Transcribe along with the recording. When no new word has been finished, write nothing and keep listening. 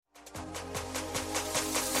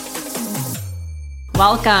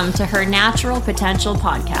Welcome to Her Natural Potential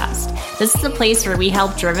podcast. This is a place where we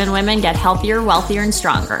help driven women get healthier, wealthier, and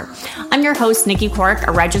stronger. I'm your host, Nikki Cork,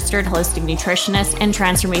 a registered holistic nutritionist and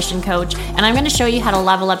transformation coach, and I'm going to show you how to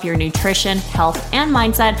level up your nutrition, health, and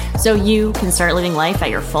mindset so you can start living life at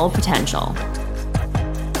your full potential.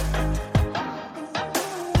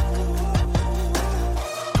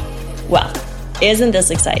 Well, isn't this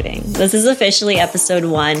exciting? This is officially episode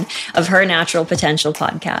 1 of Her Natural Potential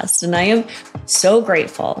podcast, and I am so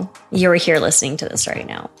grateful you're here listening to this right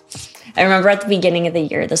now. I remember at the beginning of the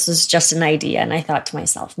year, this was just an idea, and I thought to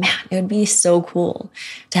myself, man, it would be so cool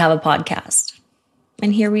to have a podcast.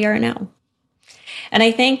 And here we are now. And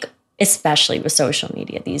I think, especially with social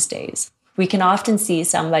media these days, we can often see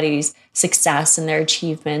somebody's success and their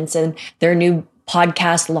achievements and their new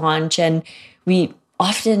podcast launch, and we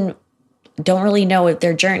often don't really know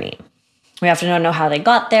their journey. We often don't know how they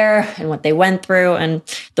got there and what they went through and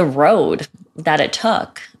the road that it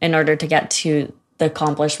took in order to get to the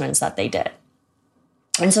accomplishments that they did.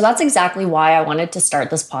 And so that's exactly why I wanted to start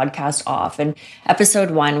this podcast off in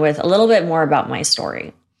episode 1 with a little bit more about my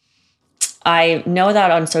story. I know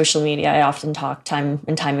that on social media, I often talk time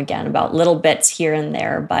and time again about little bits here and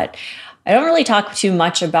there, but I don't really talk too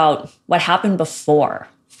much about what happened before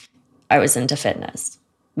I was into fitness.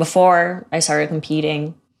 Before I started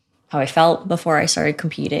competing, how I felt before I started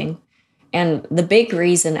competing, and the big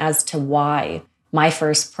reason as to why my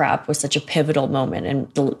first prep was such a pivotal moment in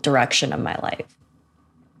the direction of my life.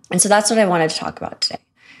 And so that's what I wanted to talk about today,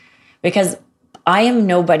 because I am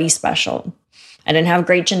nobody special. I didn't have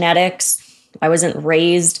great genetics. I wasn't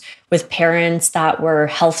raised with parents that were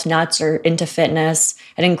health nuts or into fitness.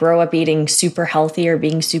 I didn't grow up eating super healthy or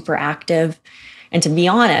being super active. And to be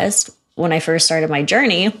honest, when I first started my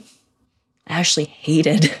journey, I actually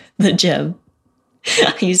hated the gym.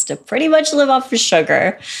 I used to pretty much live off of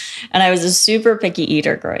sugar, and I was a super picky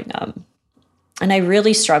eater growing up. And I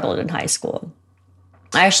really struggled in high school.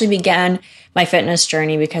 I actually began my fitness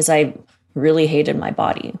journey because I really hated my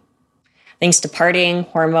body. Thanks to partying,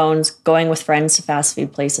 hormones, going with friends to fast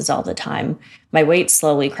food places all the time, my weight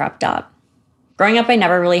slowly crept up. Growing up, I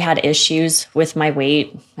never really had issues with my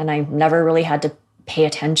weight, and I never really had to pay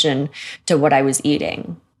attention to what I was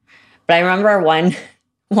eating. But I remember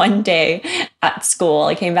one day at school,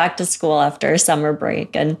 I came back to school after a summer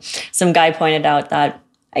break, and some guy pointed out that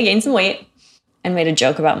I gained some weight and made a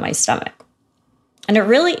joke about my stomach. And it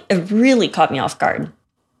really caught me off guard.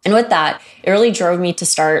 And with that, it really drove me to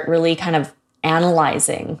start really kind of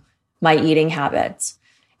analyzing my eating habits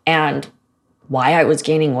and why I was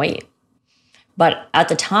gaining weight. But at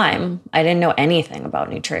the time, I didn't know anything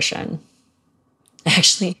about nutrition.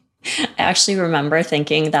 I actually remember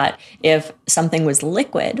thinking that if something was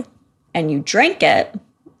liquid and you drank it,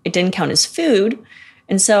 it didn't count as food.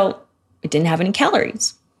 And so it didn't have any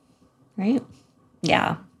calories, right?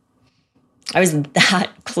 Yeah. I was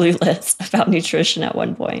that clueless about nutrition at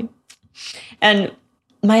one point. And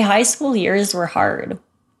my high school years were hard.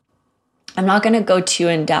 I'm not going to go too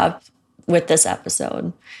in depth with this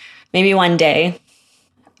episode. Maybe one day,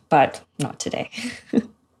 but not today.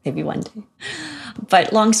 Maybe one day.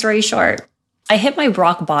 But long story short, I hit my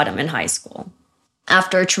rock bottom in high school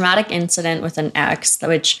after a traumatic incident with an ex,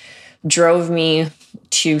 which drove me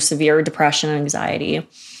to severe depression and anxiety.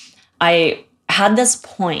 I had this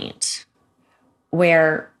point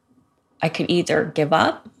where I could either give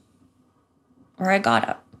up or I got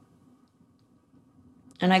up.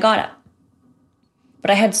 And I got up. But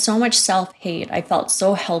I had so much self-hate. I felt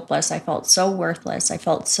so helpless. I felt so worthless. I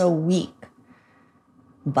felt so weak.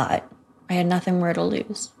 But I had nothing more to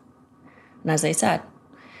lose. And as I said,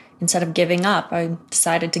 instead of giving up, I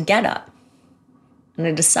decided to get up. And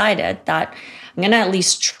I decided that I'm going to at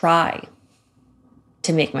least try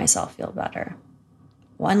to make myself feel better.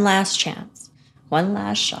 One last chance, one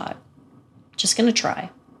last shot. Just going to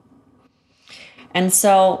try. And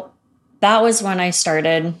so that was when I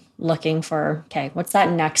started looking for, okay, what's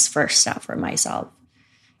that next first step for myself?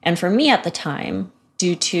 And for me at the time,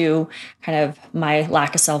 due to kind of my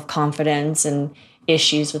lack of self-confidence and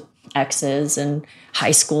issues with exes and high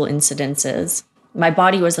school incidences, my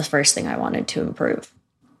body was the first thing I wanted to improve.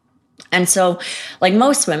 And so, like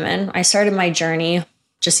most women, I started my journey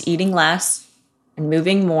just eating less and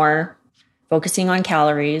moving more, focusing on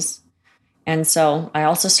calories. And so I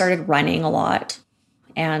also started running a lot.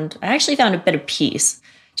 And I actually found a bit of peace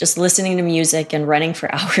just listening to music and running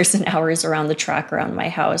for hours and hours around the track around my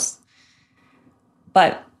house.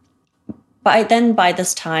 But by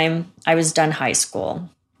this time, I was done high school,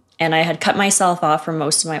 and I had cut myself off from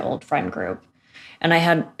most of my old friend group. And I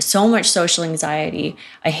had so much social anxiety.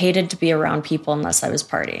 I hated to be around people unless I was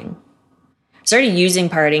partying. Started using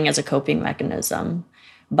partying as a coping mechanism,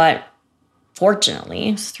 but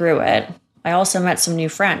fortunately, through it, I also met some new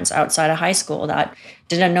friends outside of high school that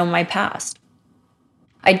didn't know my past.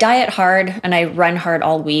 I diet hard and I run hard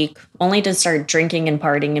all week, only to start drinking and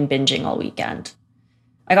partying and binging all weekend.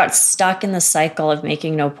 I got stuck in the cycle of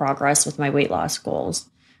making no progress with my weight loss goals,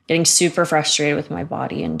 getting super frustrated with my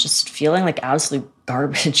body and just feeling like absolute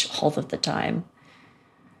garbage all of the time.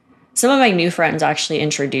 Some of my new friends actually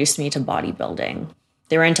introduced me to bodybuilding.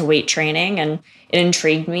 They were into weight training and it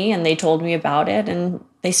intrigued me, and they told me about it, and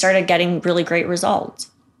they started getting really great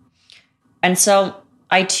results. And so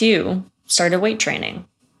I too started weight training.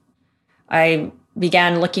 I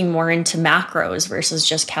began looking more into macros versus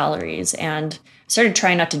just calories and started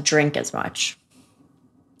trying not to drink as much.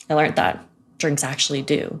 I learned that drinks actually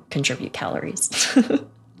do contribute calories.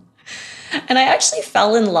 And I actually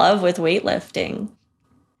fell in love with weightlifting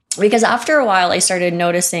because after a while I started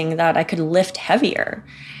noticing that I could lift heavier.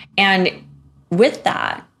 And with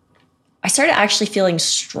that, I started actually feeling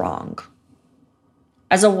strong.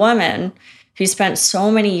 As a woman who spent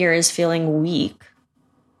so many years feeling weak,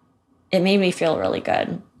 it made me feel really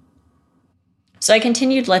good. So I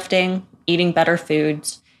continued lifting, eating better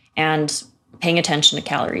foods, and paying attention to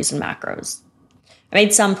calories and macros. I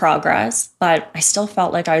made some progress, but I still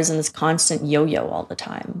felt like I was in this constant yo-yo all the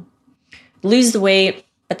time. Lose the weight,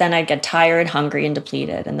 but then I'd get tired, hungry, and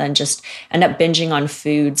depleted, and then just end up binging on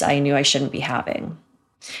foods I knew I shouldn't be having.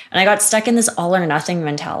 And I got stuck in this all or nothing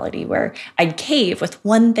mentality where I'd cave with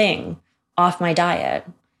one thing off my diet,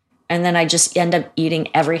 and then I just end up eating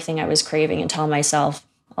everything I was craving and tell myself,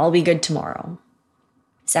 I'll be good tomorrow.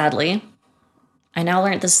 Sadly, I now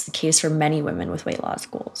learned this is the case for many women with weight loss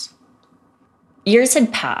goals. Years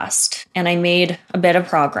had passed and I made a bit of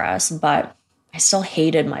progress, but I still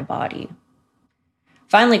hated my body.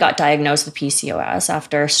 Finally got diagnosed with PCOS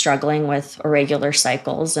after struggling with irregular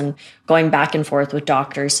cycles and going back and forth with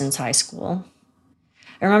doctors since high school.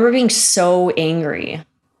 I remember being so angry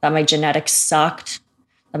that my genetics sucked,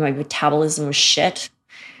 that my metabolism was shit,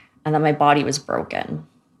 and that my body was broken.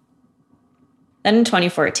 Then in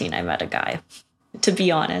 2014, I met a guy. To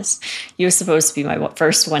be honest, he was supposed to be my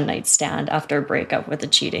first one-night stand after a breakup with a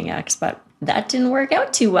cheating ex, but that didn't work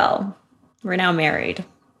out too well. We're now married.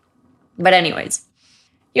 But anyways,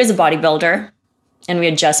 he was a bodybuilder, and we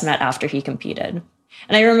had just met after he competed.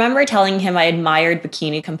 And I remember telling him I admired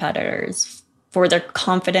bikini competitors for their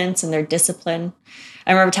confidence and their discipline.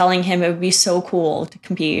 I remember telling him it would be so cool to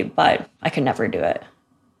compete, but I could never do it.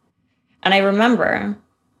 And I remember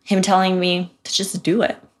him telling me to just do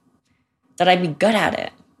it, that I'd be good at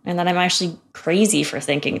it, and that I'm actually crazy for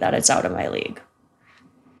thinking that it's out of my league.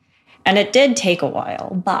 And it did take a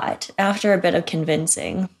while, but after a bit of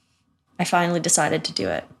convincing, I finally decided to do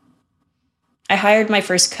it. I hired my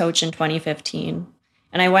first coach in 2015,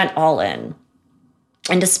 and I went all in.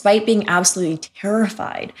 And despite being absolutely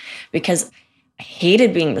terrified because I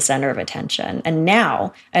hated being the center of attention, and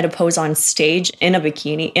now I had to pose on stage in a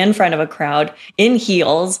bikini in front of a crowd in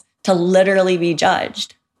heels to literally be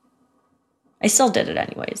judged, I still did it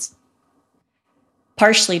anyways.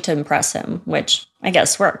 Partially to impress him, which I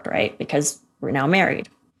guess worked, right? Because we're now married.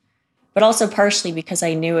 But also partially because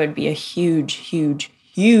I knew it would be a huge, huge,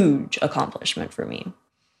 huge accomplishment for me.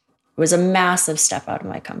 It was a massive step out of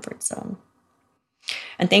my comfort zone.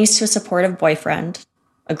 And thanks to a supportive boyfriend,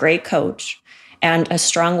 a great coach, and a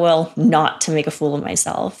strong will not to make a fool of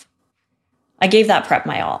myself, I gave that prep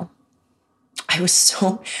my all. I was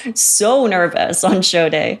so nervous on show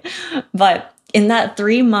day, but in that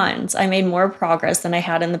 3 months, I made more progress than I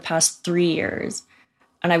had in the past 3 years.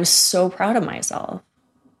 And I was so proud of myself.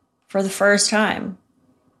 For the first time,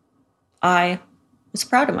 I was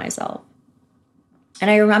proud of myself. And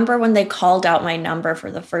I remember when they called out my number for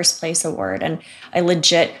the first place award, and I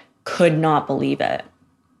legit could not believe it.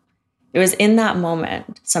 It was in that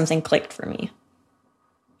moment something clicked for me.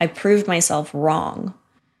 I proved myself wrong.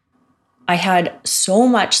 I had so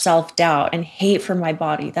much self-doubt and hate for my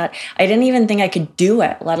body that I didn't even think I could do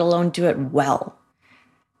it, let alone do it well.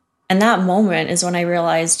 And that moment is when I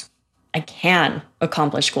realized I can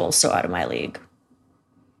accomplish goals so out of my league.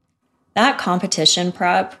 That competition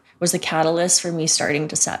prep was the catalyst for me starting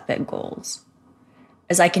to set big goals.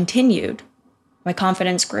 As I continued, my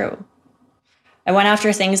confidence grew. I went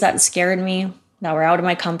after things that scared me, that were out of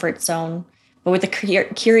my comfort zone, but with the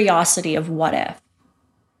curiosity of what if.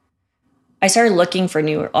 I started looking for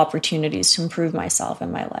new opportunities to improve myself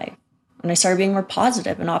in my life. And I started being more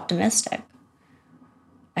positive and optimistic.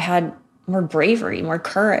 I had more bravery, more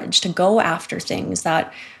courage to go after things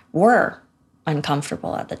that were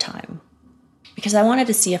uncomfortable at the time because I wanted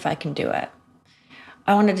to see if I can do it.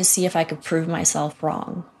 I wanted to see if I could prove myself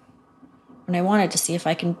wrong. And I wanted to see if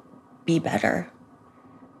I can be better.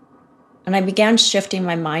 And I began shifting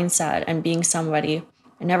my mindset and being somebody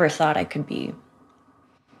I never thought I could be.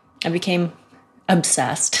 I became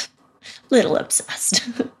obsessed, little obsessed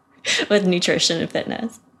with nutrition and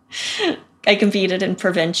fitness. I competed in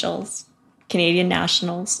provincials, Canadian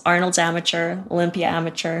Nationals, Arnold's Amateur, Olympia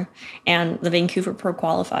Amateur, and the Vancouver Pro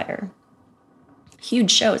Qualifier.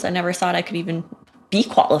 Huge shows I never thought I could even be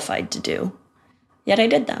qualified to do. Yet I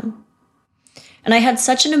did them. And I had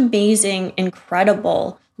such an amazing,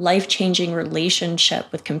 incredible, life-changing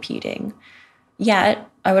relationship with competing. Yet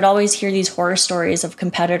I would always hear these horror stories of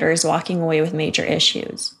competitors walking away with major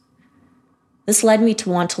issues. This led me to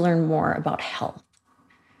want to learn more about health.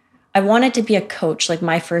 I wanted to be a coach like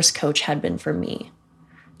my first coach had been for me,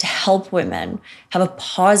 to help women have a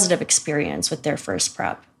positive experience with their first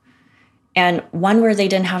prep, and one where they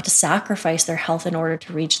didn't have to sacrifice their health in order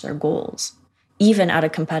to reach their goals, even at a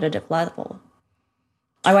competitive level.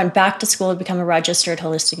 I went back to school to become a registered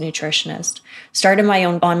holistic nutritionist, started my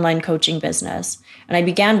own online coaching business, and I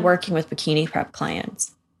began working with bikini prep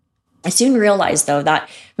clients. I soon realized, though, that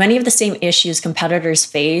many of the same issues competitors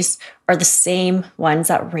face are the same ones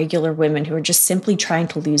that regular women who are just simply trying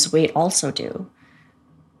to lose weight also do.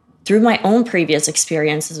 Through my own previous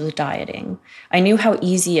experiences with dieting, I knew how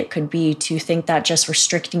easy it could be to think that just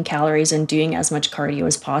restricting calories and doing as much cardio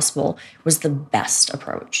as possible was the best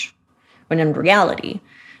approach, when in reality,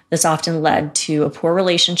 this often led to a poor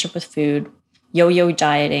relationship with food, yo-yo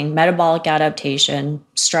dieting, metabolic adaptation,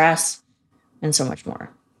 stress, and so much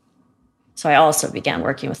more. So I also began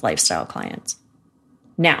working with lifestyle clients.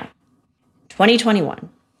 Now, 2021,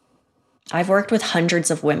 I've worked with hundreds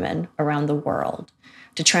of women around the world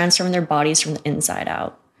to transform their bodies from the inside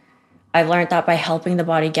out. I've learned that by helping the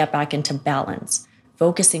body get back into balance,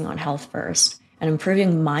 focusing on health first, and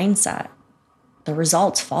improving mindset, the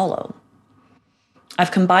results follow.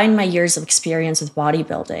 I've combined my years of experience with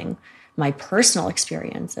bodybuilding, my personal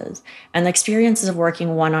experiences, and the experiences of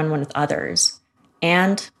working one-on-one with others,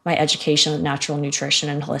 and my education with natural nutrition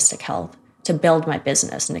and holistic health to build my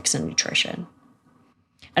business, Nixon Nutrition.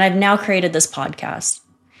 And I've now created this podcast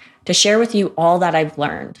to share with you all that I've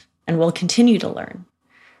learned and will continue to learn,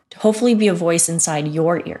 to hopefully be a voice inside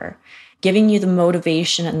your ear, giving you the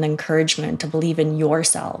motivation and the encouragement to believe in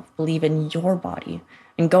yourself, believe in your body,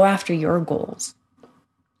 and go after your goals,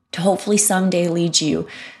 to hopefully someday lead you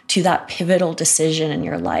to that pivotal decision in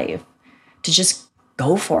your life, to just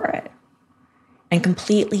go for it and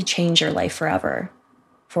completely change your life forever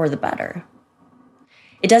for the better.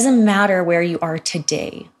 It doesn't matter where you are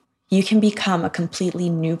today. You can become a completely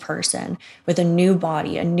new person with a new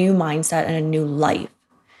body, a new mindset, and a new life.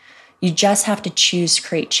 You just have to choose to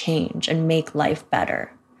create change and make life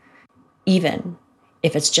better, even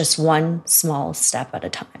if it's just one small step at a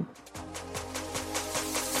time.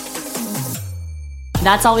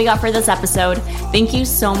 That's all we got for this episode. Thank you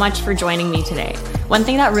so much for joining me today. One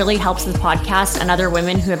thing that really helps the podcast and other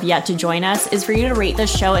women who have yet to join us is for you to rate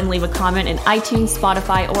this show and leave a comment in iTunes,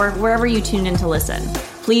 Spotify, or wherever you tune in to listen.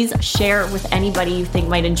 Please share with anybody you think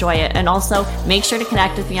might enjoy it. And also make sure to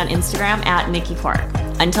connect with me on Instagram at Nikki Quark.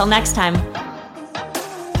 Until next time.